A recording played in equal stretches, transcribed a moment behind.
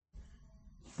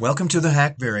Welcome to the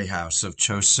Hackberry House of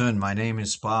Chosun. My name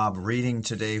is Bob, reading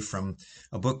today from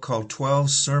a book called 12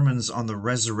 Sermons on the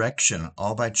Resurrection,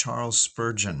 all by Charles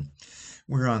Spurgeon.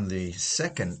 We're on the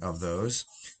second of those.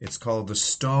 It's called The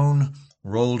Stone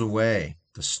Rolled Away.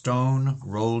 The Stone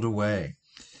Rolled Away.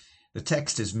 The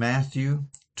text is Matthew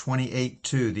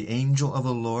 28:2. The angel of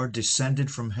the Lord descended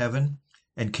from heaven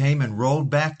and came and rolled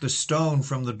back the stone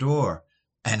from the door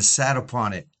and sat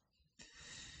upon it.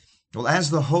 Well, as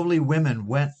the holy women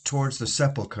went towards the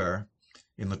sepulchre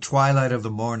in the twilight of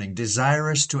the morning,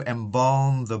 desirous to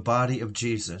embalm the body of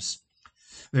Jesus,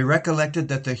 they recollected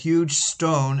that the huge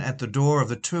stone at the door of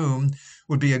the tomb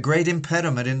would be a great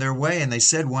impediment in their way, and they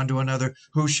said one to another,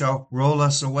 "Who shall roll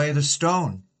us away the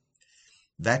stone?"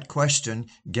 That question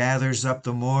gathers up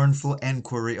the mournful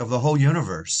enquiry of the whole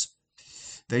universe.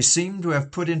 They seem to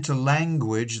have put into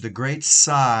language the great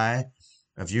sigh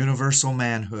of universal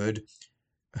manhood,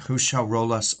 "Who shall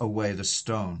roll us away the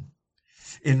stone?"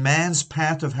 In man's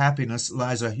path of happiness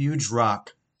lies a huge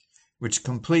rock which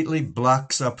completely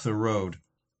blocks up the road.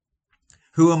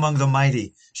 Who among the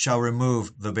mighty shall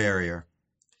remove the barrier?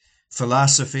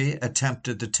 Philosophy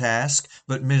attempted the task,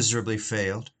 but miserably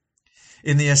failed.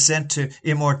 In the ascent to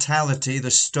immortality,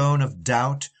 the stone of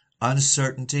doubt,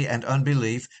 uncertainty, and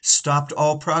unbelief stopped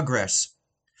all progress.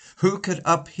 Who could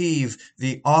upheave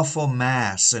the awful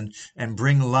mass and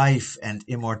bring life and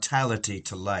immortality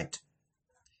to light?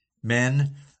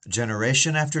 Men,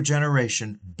 generation after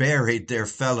generation, buried their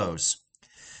fellows.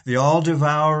 The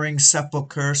all-devouring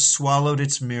sepulchre swallowed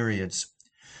its myriads.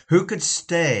 Who could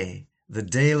stay the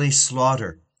daily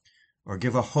slaughter or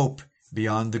give a hope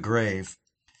beyond the grave?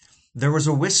 There was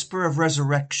a whisper of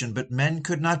resurrection, but men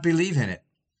could not believe in it.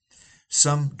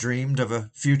 Some dreamed of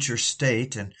a future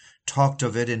state and talked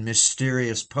of it in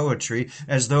mysterious poetry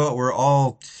as though it were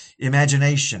all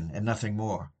imagination and nothing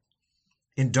more.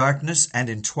 In darkness and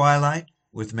in twilight,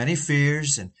 with many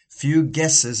fears and few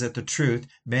guesses at the truth,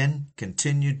 men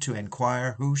continued to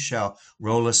inquire, "Who shall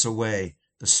roll us away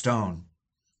the stone?"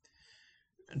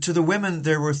 To the women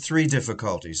there were three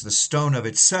difficulties. The stone of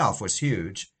itself was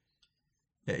huge.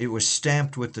 It was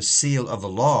stamped with the seal of the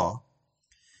law,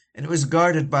 and it was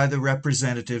guarded by the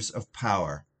representatives of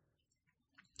power.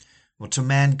 Well, to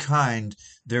mankind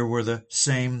there were the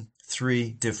same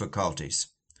three difficulties.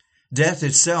 Death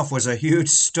itself was a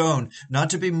huge stone, not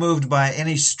to be moved by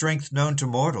any strength known to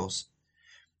mortals.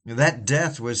 That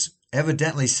death was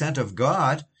evidently sent of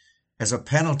God as a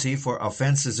penalty for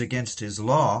offenses against his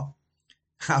law.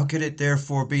 How could it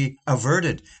therefore be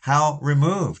averted? How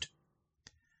removed?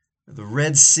 The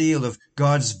red seal of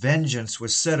God's vengeance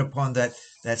was set upon that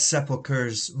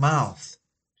sepulchre's mouth.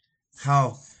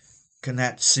 How can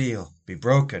that seal be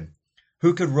broken?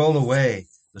 Who could roll away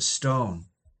the stone?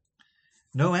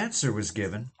 No answer was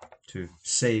given to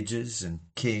sages and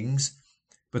kings,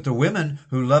 but the women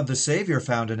who loved the Savior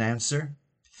found an answer.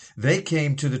 They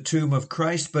came to the tomb of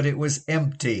Christ, but it was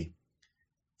empty,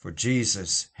 for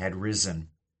Jesus had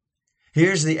risen.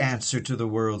 Here's the answer to the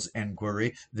world's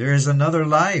enquiry. There is another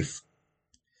life.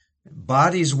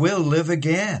 Bodies will live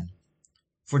again,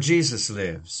 for Jesus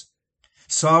lives.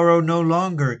 Sorrow no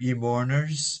longer, ye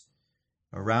mourners,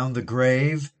 around the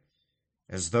grave,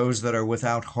 as those that are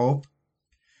without hope.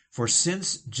 For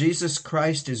since Jesus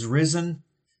Christ is risen,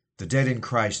 the dead in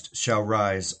Christ shall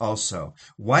rise also.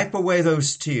 Wipe away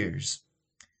those tears,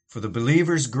 for the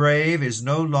believer's grave is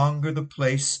no longer the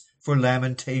place for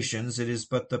lamentations. It is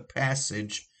but the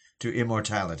passage to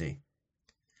immortality.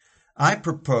 I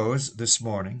propose this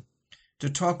morning to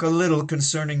talk a little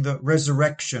concerning the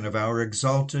resurrection of our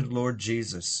exalted Lord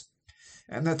Jesus,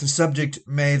 and that the subject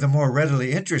may the more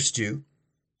readily interest you,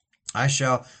 I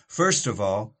shall first of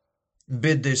all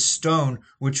bid this stone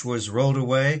which was rolled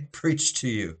away preach to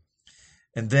you,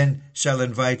 and then shall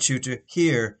invite you to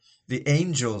hear the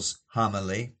angel's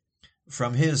homily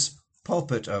from his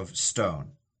pulpit of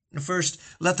stone. First,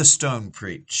 let the stone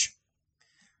preach.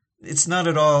 It's not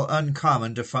at all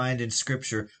uncommon to find in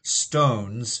Scripture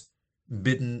stones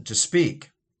bidden to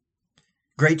speak.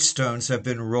 Great stones have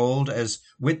been rolled as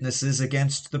witnesses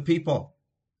against the people.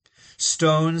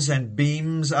 Stones and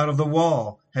beams out of the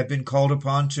wall have been called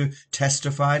upon to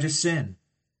testify to sin.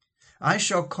 I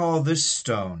shall call this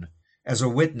stone as a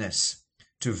witness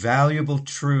to valuable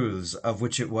truths of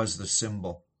which it was the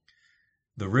symbol.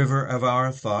 The river of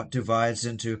our thought divides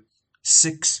into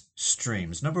 6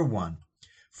 streams. Number 1.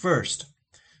 First,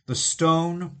 the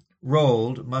stone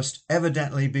rolled must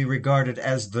evidently be regarded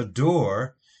as the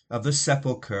door of the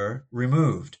sepulchre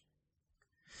removed.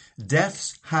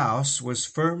 Death's house was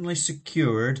firmly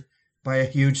secured by a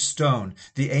huge stone.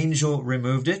 The angel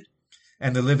removed it,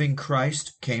 and the living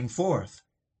Christ came forth.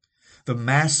 The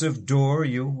massive door,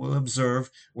 you will observe,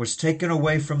 was taken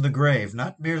away from the grave,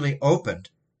 not merely opened,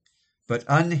 but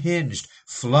unhinged,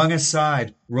 flung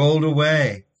aside, rolled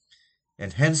away,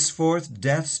 and henceforth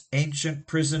death's ancient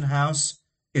prison house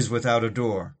is without a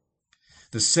door.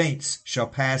 The saints shall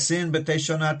pass in, but they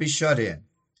shall not be shut in.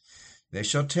 They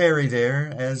shall tarry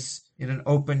there as in an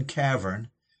open cavern,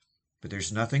 but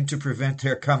there's nothing to prevent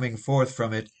their coming forth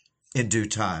from it in due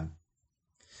time.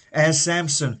 As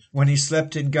Samson, when he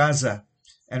slept in Gaza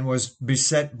and was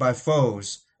beset by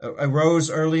foes, arose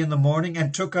early in the morning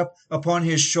and took up upon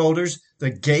his shoulders the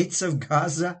gates of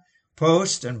Gaza,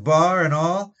 post and bar and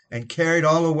all, and carried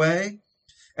all away,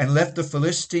 and left the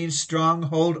Philistine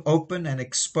stronghold open and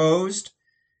exposed,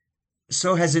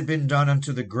 so has it been done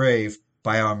unto the grave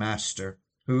by our Master,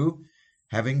 who,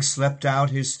 having slept out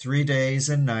his 3 days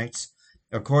and nights,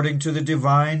 according to the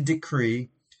divine decree,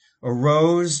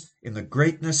 arose in the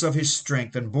greatness of his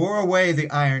strength, and bore away the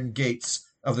iron gates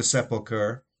of the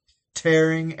sepulchre,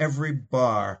 tearing every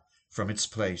bar from its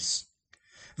place.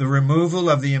 The removal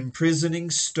of the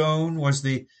imprisoning stone was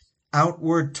the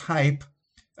outward type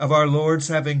of our Lord's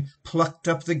having plucked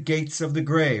up the gates of the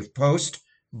grave, post,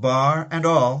 bar, and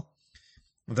all,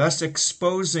 thus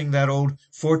exposing that old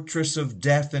fortress of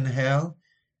death and hell,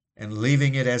 and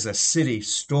leaving it as a city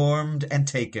stormed and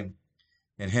taken,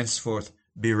 and henceforth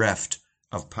bereft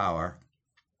of power.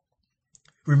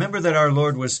 Remember that our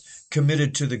Lord was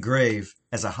committed to the grave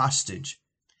as a hostage.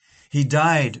 He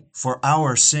died for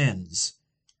our sins.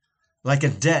 Like a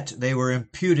debt, they were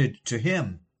imputed to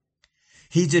him.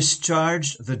 He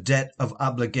discharged the debt of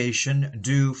obligation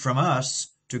due from us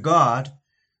to God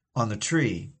on the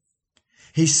tree.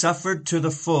 He suffered to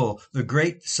the full, the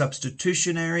great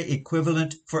substitutionary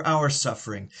equivalent for our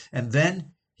suffering, and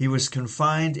then he was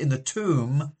confined in the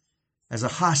tomb as a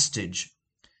hostage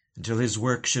until his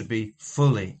work should be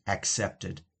fully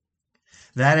accepted.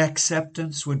 That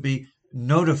acceptance would be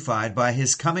notified by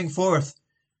his coming forth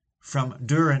from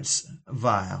durance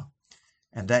vile,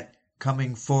 and that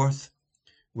coming forth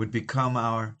would become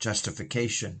our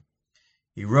justification.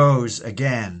 He rose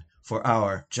again for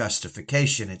our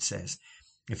justification, it says.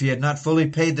 If he had not fully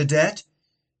paid the debt,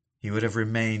 he would have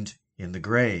remained in the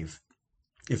grave.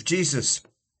 If Jesus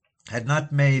had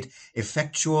not made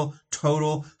effectual,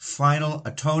 total, final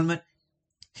atonement,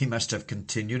 he must have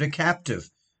continued a captive.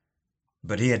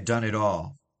 But he had done it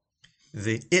all.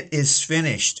 The "it is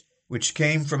finished," which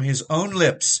came from his own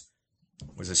lips,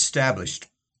 was established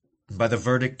by the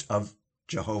verdict of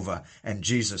Jehovah, and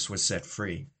Jesus was set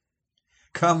free.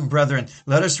 Come, brethren,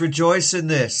 let us rejoice in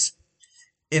this.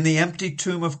 In the empty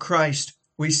tomb of Christ,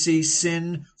 we see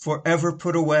sin forever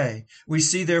put away. We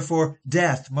see, therefore,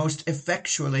 death most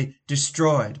effectually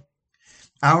destroyed.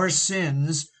 Our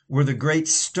sins were the great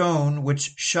stone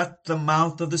which shut the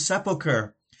mouth of the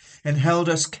sepulchre and held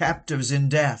us captives in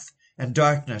death and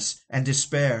darkness and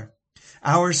despair.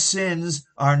 Our sins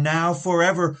are now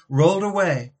forever rolled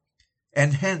away,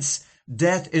 and hence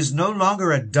death is no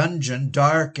longer a dungeon,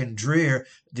 dark and drear,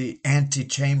 the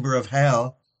antechamber of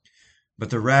hell,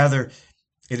 but rather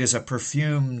it is a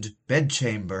perfumed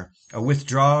bedchamber, a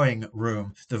withdrawing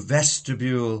room, the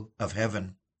vestibule of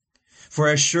heaven. For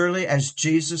as surely as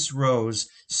Jesus rose,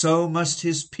 so must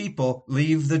his people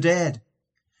leave the dead.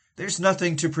 There's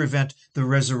nothing to prevent the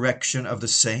resurrection of the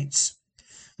saints.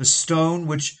 The stone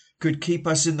which could keep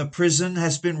us in the prison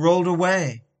has been rolled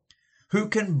away. Who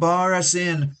can bar us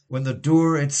in when the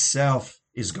door itself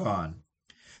is gone?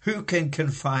 Who can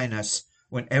confine us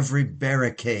when every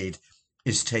barricade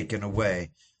is taken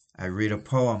away? I read a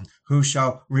poem, "Who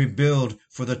shall rebuild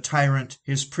for the tyrant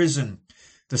his prison?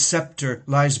 The scepter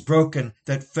lies broken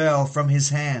that fell from his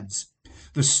hands.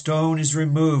 The stone is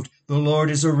removed, the Lord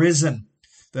is arisen.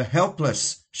 The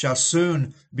helpless shall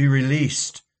soon be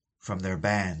released from their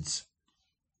bands."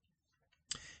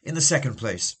 In the second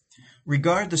place,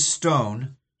 regard the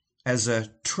stone as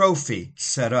a trophy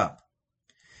set up.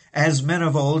 As men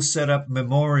of old set up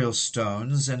memorial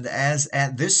stones, and as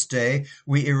at this day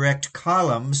we erect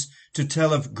columns to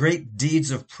tell of great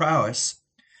deeds of prowess,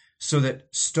 so that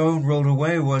stone rolled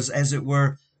away was, as it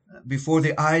were, before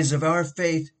the eyes of our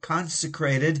faith,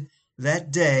 consecrated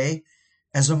that day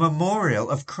as a memorial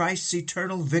of Christ's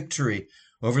eternal victory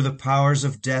over the powers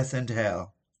of death and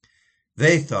hell.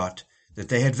 They thought that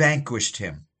they had vanquished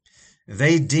him.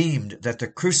 They deemed that the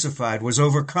crucified was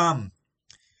overcome.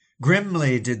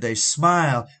 Grimly did they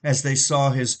smile as they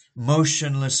saw his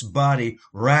motionless body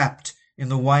wrapped in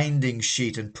the winding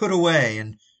sheet and put away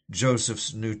in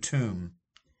Joseph's new tomb.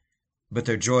 But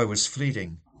their joy was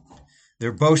fleeting.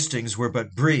 Their boastings were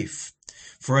but brief,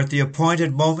 for at the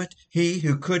appointed moment he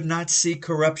who could not see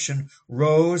corruption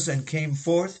rose and came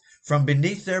forth from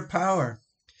beneath their power.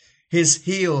 His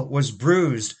heel was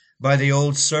bruised by the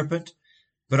old serpent,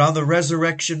 but on the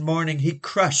resurrection morning he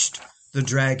crushed the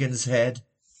dragon's head.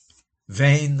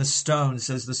 Vain the stone,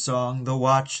 says the song, the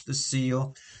watch, the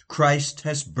seal. Christ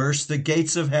has burst the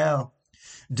gates of hell.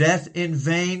 Death in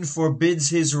vain forbids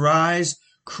his rise.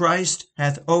 Christ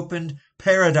hath opened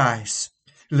paradise.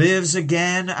 Lives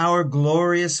again our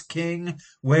glorious King.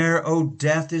 Where, O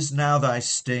death, is now thy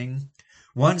sting?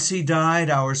 Once he died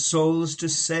our souls to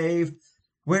save.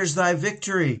 Where's thy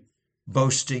victory,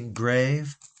 boasting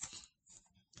grave?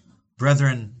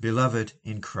 Brethren, beloved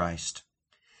in Christ,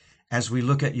 as we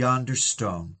look at yonder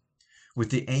stone, with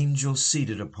the angel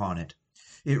seated upon it,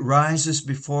 it rises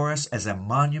before us as a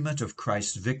monument of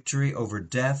Christ's victory over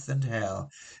death and hell,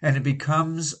 and it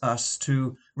becomes us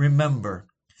to remember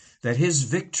that his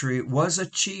victory was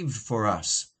achieved for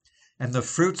us, and the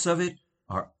fruits of it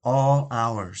are all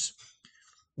ours.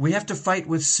 We have to fight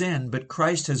with sin, but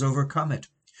Christ has overcome it.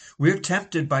 We're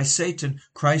tempted by Satan.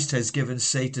 Christ has given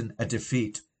Satan a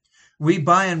defeat. We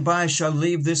by and by shall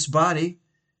leave this body.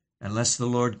 Unless the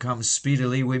Lord comes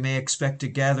speedily, we may expect to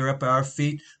gather up our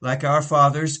feet like our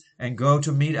fathers and go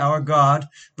to meet our God,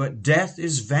 but death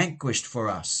is vanquished for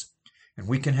us, and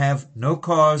we can have no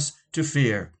cause to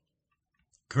fear.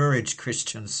 Courage,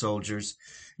 Christian soldiers.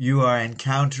 You are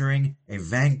encountering a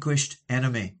vanquished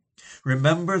enemy.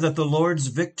 Remember that the Lord's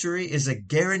victory is a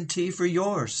guarantee for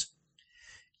yours.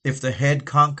 If the head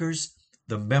conquers,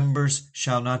 the members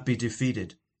shall not be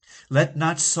defeated. Let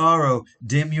not sorrow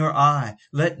dim your eye.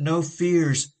 Let no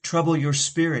fears trouble your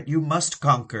spirit. You must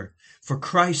conquer, for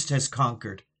Christ has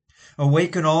conquered.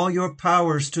 Awaken all your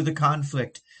powers to the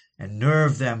conflict and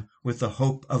nerve them with the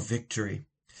hope of victory.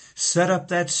 Set up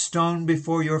that stone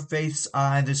before your faith's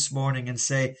eye this morning and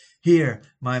say, "Here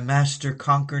my Master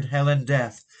conquered hell and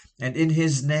death, and in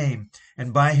his name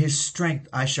and by his strength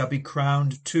I shall be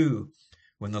crowned too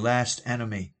when the last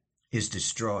enemy is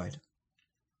destroyed."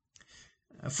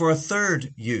 For a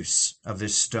third use of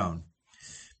this stone,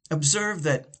 observe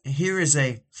that here is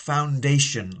a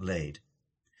foundation laid.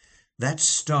 That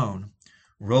stone,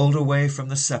 rolled away from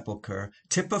the sepulchre,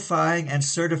 typifying and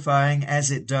certifying as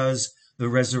it does the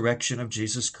resurrection of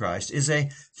Jesus Christ, is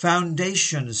a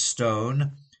foundation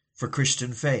stone for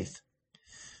Christian faith.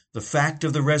 The fact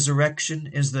of the resurrection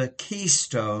is the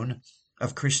keystone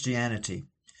of Christianity.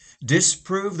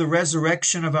 Disprove the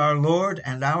resurrection of our Lord,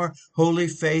 and our holy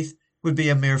faith would be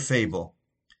a mere fable.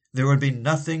 There would be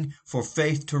nothing for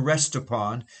faith to rest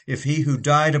upon if he who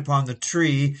died upon the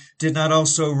tree did not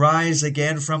also rise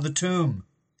again from the tomb.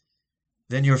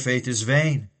 Then your faith is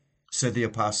vain, said the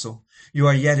apostle. You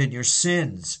are yet in your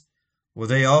sins. Well,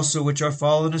 they also which are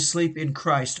fallen asleep in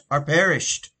Christ are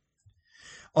perished.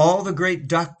 All the great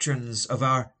doctrines of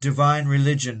our divine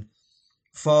religion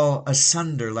fall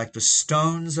asunder like the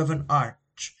stones of an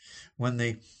arch when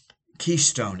the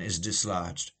keystone is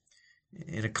dislodged.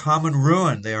 In a common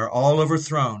ruin they are all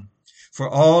overthrown, for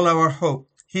all our hope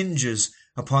hinges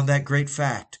upon that great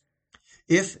fact.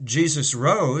 If Jesus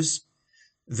rose,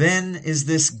 then is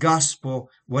this gospel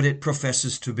what it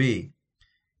professes to be.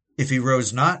 If he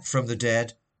rose not from the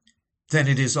dead, then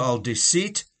it is all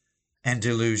deceit and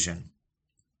delusion.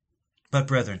 But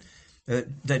brethren,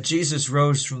 that Jesus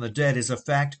rose from the dead is a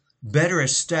fact better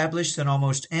established than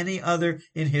almost any other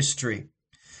in history.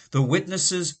 The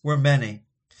witnesses were many.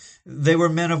 They were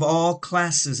men of all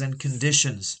classes and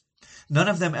conditions. None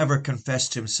of them ever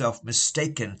confessed himself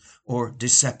mistaken or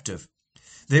deceptive.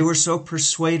 They were so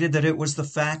persuaded that it was the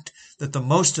fact that the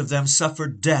most of them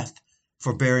suffered death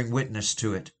for bearing witness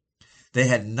to it. They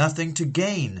had nothing to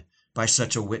gain by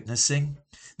such a witnessing.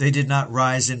 They did not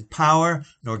rise in power,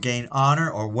 nor gain honor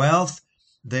or wealth.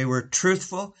 They were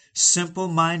truthful,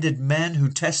 simple-minded men who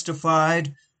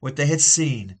testified what they had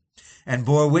seen and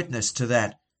bore witness to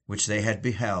that which they had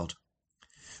beheld.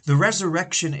 The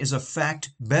resurrection is a fact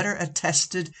better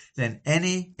attested than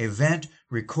any event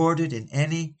recorded in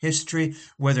any history,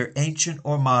 whether ancient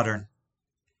or modern.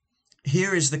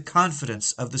 Here is the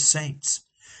confidence of the saints.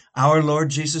 Our Lord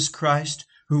Jesus Christ,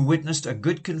 who witnessed a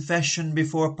good confession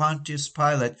before Pontius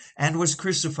Pilate and was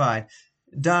crucified,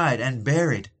 died and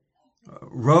buried,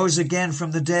 rose again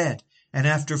from the dead, and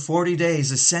after 40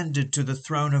 days ascended to the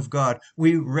throne of God.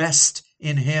 We rest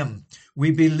in him.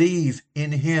 We believe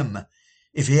in him.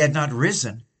 If he had not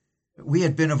risen, we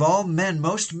had been of all men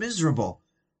most miserable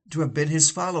to have been his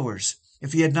followers.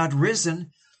 If he had not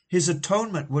risen, his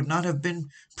atonement would not have been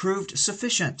proved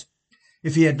sufficient.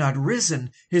 If he had not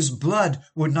risen, his blood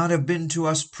would not have been to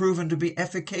us proven to be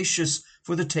efficacious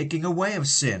for the taking away of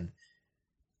sin.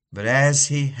 But as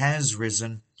he has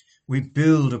risen, we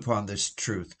build upon this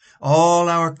truth. All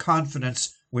our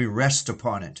confidence we rest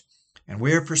upon it, and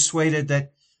we are persuaded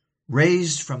that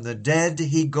raised from the dead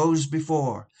he goes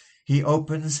before. He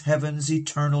opens heaven's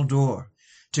eternal door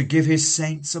to give his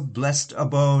saints a blessed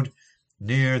abode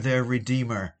near their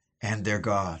Redeemer and their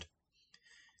God.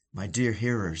 My dear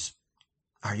hearers,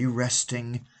 are you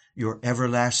resting your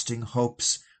everlasting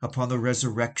hopes upon the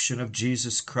resurrection of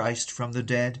Jesus Christ from the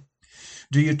dead?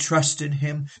 Do you trust in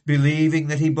him, believing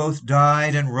that he both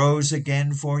died and rose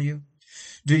again for you?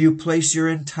 Do you place your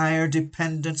entire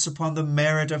dependence upon the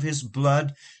merit of his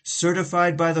blood,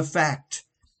 certified by the fact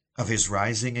of his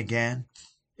rising again?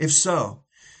 If so,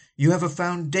 you have a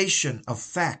foundation of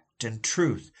fact and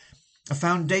truth, a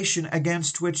foundation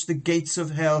against which the gates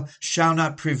of hell shall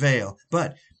not prevail.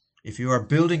 But if you are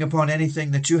building upon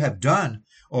anything that you have done,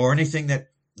 or anything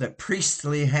that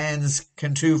priestly hands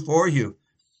can do for you,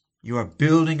 you are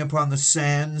building upon the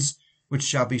sands which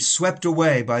shall be swept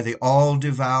away by the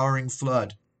all-devouring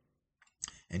flood.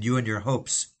 And you and your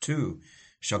hopes, too,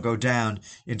 shall go down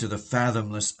into the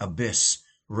fathomless abyss,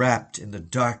 wrapped in the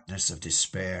darkness of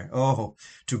despair. Oh,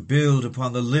 to build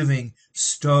upon the living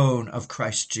stone of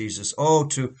Christ Jesus. Oh,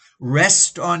 to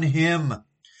rest on him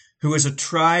who is a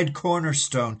tried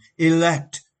cornerstone,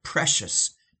 elect,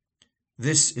 precious.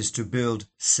 This is to build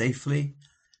safely,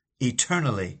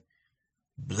 eternally,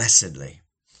 blessedly.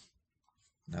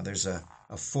 Now there's a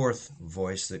fourth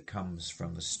voice that comes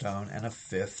from the stone, and a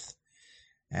fifth,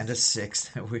 and a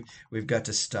sixth. We've got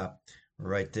to stop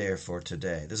right there for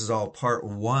today. This is all part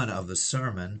one of the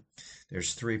sermon.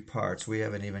 There's 3 parts. We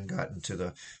haven't even gotten to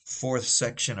the 4th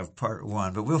section of part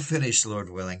 1, but we'll finish, Lord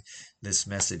willing, this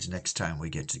message next time we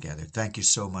get together. Thank you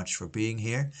so much for being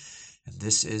here. And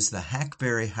this is the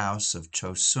Hackberry House of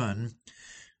Chosun.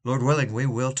 Lord willing, we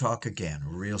will talk again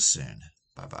real soon.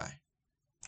 Bye-bye.